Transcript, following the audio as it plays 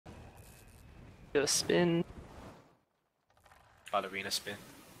Do a spin. Ballerina spin.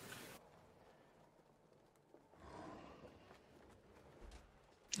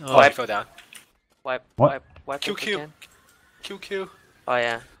 Oh, I fell down. Wipe What? it QQ. again. QQ. Oh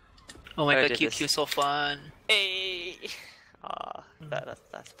yeah. oh my I god, did QQ this. so fun. Hey!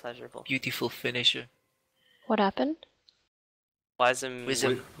 That's pleasurable. Beautiful finisher. What happened? Wisdom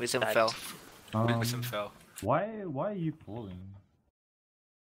Wisdom died. fell. Wisdom fell. Why are you falling?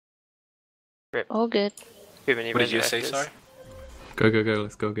 All good. Ruben, you What did you say, resurrected. sorry? Go, go, go,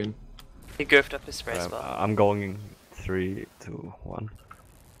 let's go again. He goofed up his spray spell. I'm going 3, 2, 1.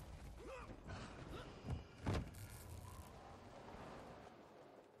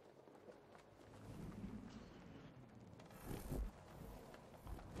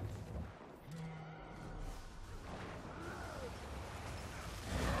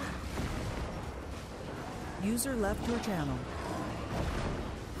 User left your channel.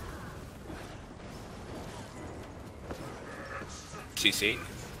 CC.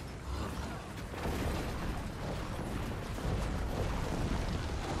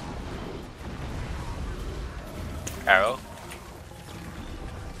 Arrow.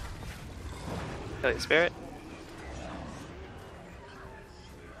 Holy Spirit.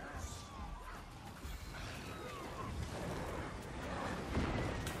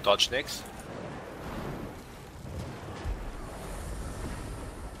 Dodge next.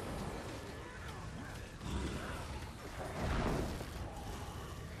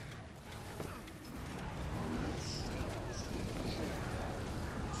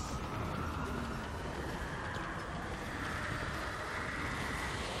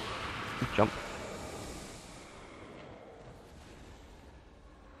 Jump.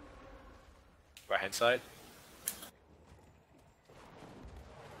 Right hand side.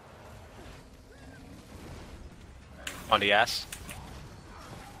 On the ass.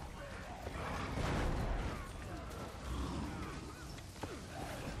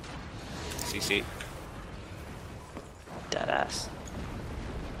 CC. Dead ass.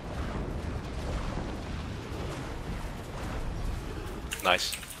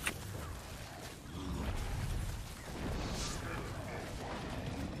 Nice.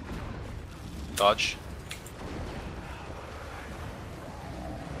 Dodge.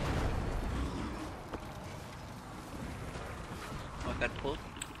 Oh, got pulled.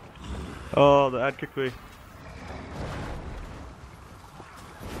 Oh, the ad kicked me.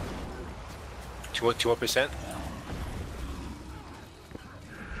 2%.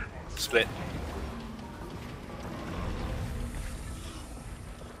 Split.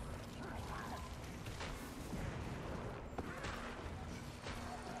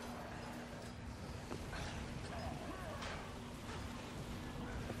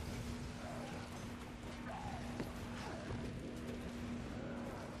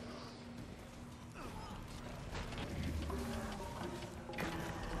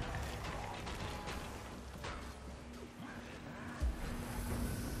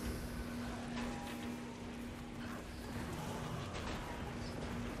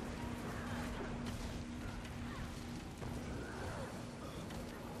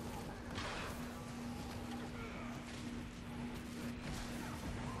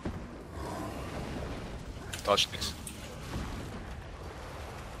 Dodge next.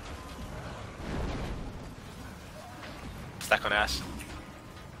 Stack on ass.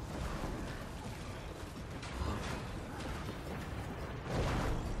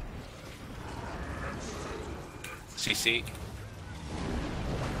 CC.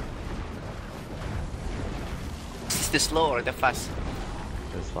 Is this the slow or the fast?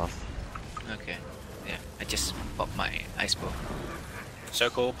 It's fast. Okay. Yeah, I just popped my ice bow.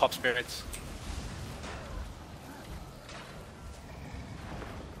 Circle, pop spirits.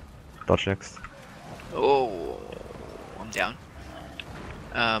 Dodge next. Oh, I'm down.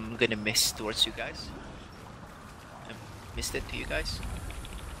 I'm gonna miss towards you guys. I missed it to you guys.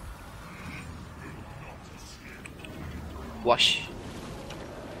 Wash.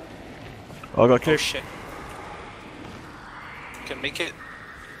 Oh, I got Oh kicked. shit. Can make it.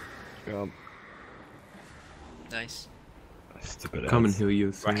 Nice. Stupid Come and ass. heal you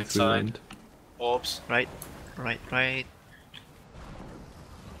as soon Right as we side. land. Orbs. Right.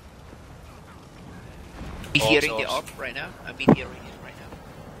 Be Orbs, hearing the orbs. orb right now. I'll be hearing it right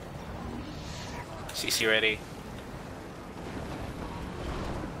now. CC ready.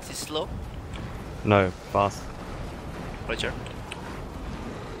 Is this slow? No, fast. Roger.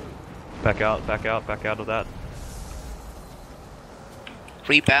 Back out of that.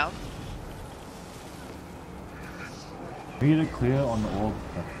 Rebound. We need to clear on the orb.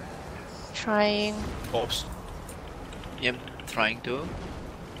 Trying. Orbs. Yep, trying to.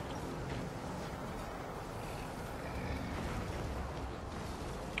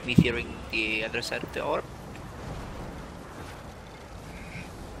 meteoring the other side of the orb.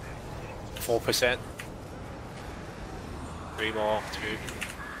 4%. 3 more. 2.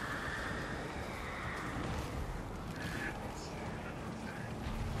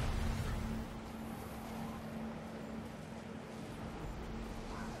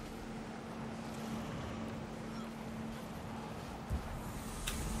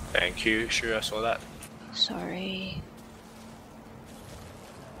 Thank you. Sure, I saw that. Sorry.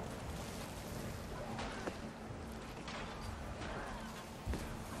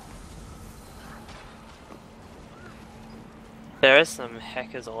 There are some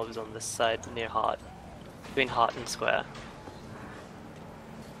hackers orbs on this side near Heart. Between Heart and Square.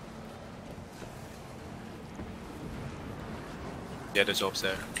 Yeah, there's orbs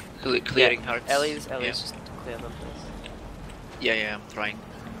there. Clearing hearts. Ellie's Yeah. just clear them please. Yeah, I'm trying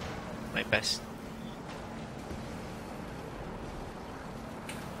my best.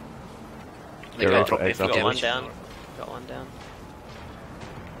 Yeah, Like, right, I drop eggs every up. Got one damage. down. Got one down.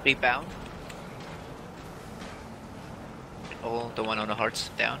 Rebound. Oh, the one on the hearts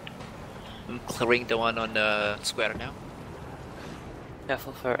down. I'm clearing the one on the square now.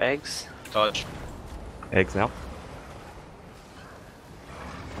 Careful for eggs. Dodge. Eggs now.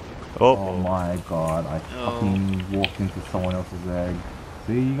 Oh Oh, my god, I Oh. fucking walked into someone else's egg.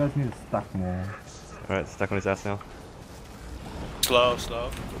 See, you guys need to stack more. Alright, stuck on his ass now. Slow, slow.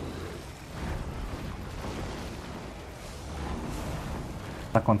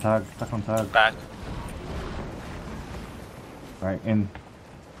 Stack on tag, stack on tag. Back. Right, in.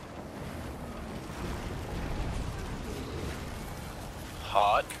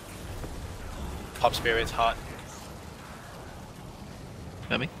 Hard. Pop spirits, hot.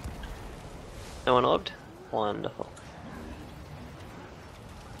 Coming. No one orbed? Wonderful.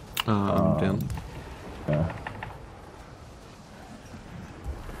 I'm down. Yeah.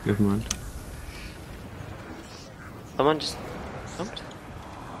 Never mind. Someone just jumped?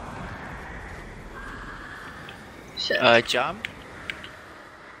 Shit. Jump.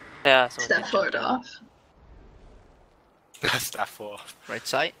 Yeah, someone Step did forward jump. off. Staff 4. Right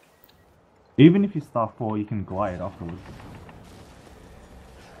side. Even if you start 4, you can glide afterwards.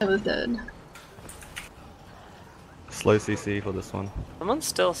 I was dead. slow CC for this one. Someone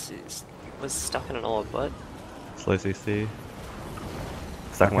still was stuck in an orb, what? Slow CC.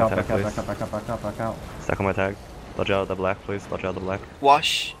 Stack Back on my out, tag, back out, please. back out, back out, back out, back out. Stack on my tag. Dodge out of the black, please. Dodge out of the black.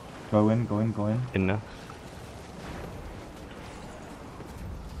 Wash. Go in, go in, go in. In now.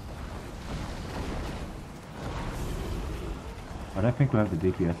 I don't think we have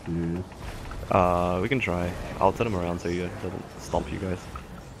the DPS to do this. We can try. I'll turn him around so he doesn't stomp you guys.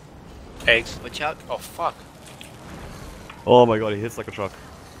 Eggs. Watch out. Oh, fuck. Oh my god, he hits like a truck.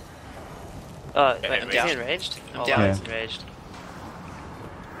 Wait, I'm is down. he enraged? I'm Oh, down. wow, Yeah. he's enraged.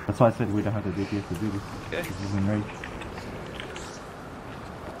 That's why I said we don't have the DPS to do this. Okay. This is enraged.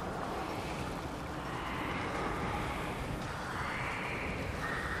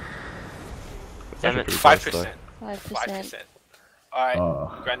 It's Damn actually it. pretty close, 5%. though. 5%. 5%. Alright,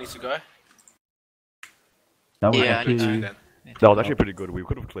 Uh, Grant needs to go. that was Yeah, I need actually, to- Then. That was actually pretty good. We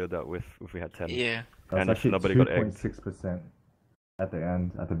could have cleared that with if we had 10. Yeah. that was and if actually nobody got egged. 2.6% at the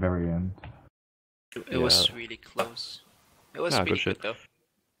end, at the very end. It was Yeah. really close. It was Ah, good really shit. good though.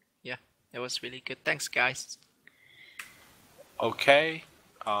 Yeah, it was really good. Thanks, guys. Okay.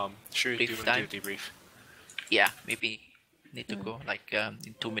 Sure, do you Brief want to time. do a debrief? Yeah, maybe need to go like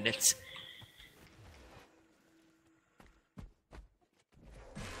in 2 minutes.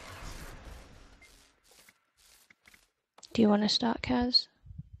 Do you want to start, Kaz?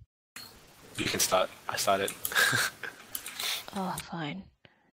 You can start. I started. Oh, fine.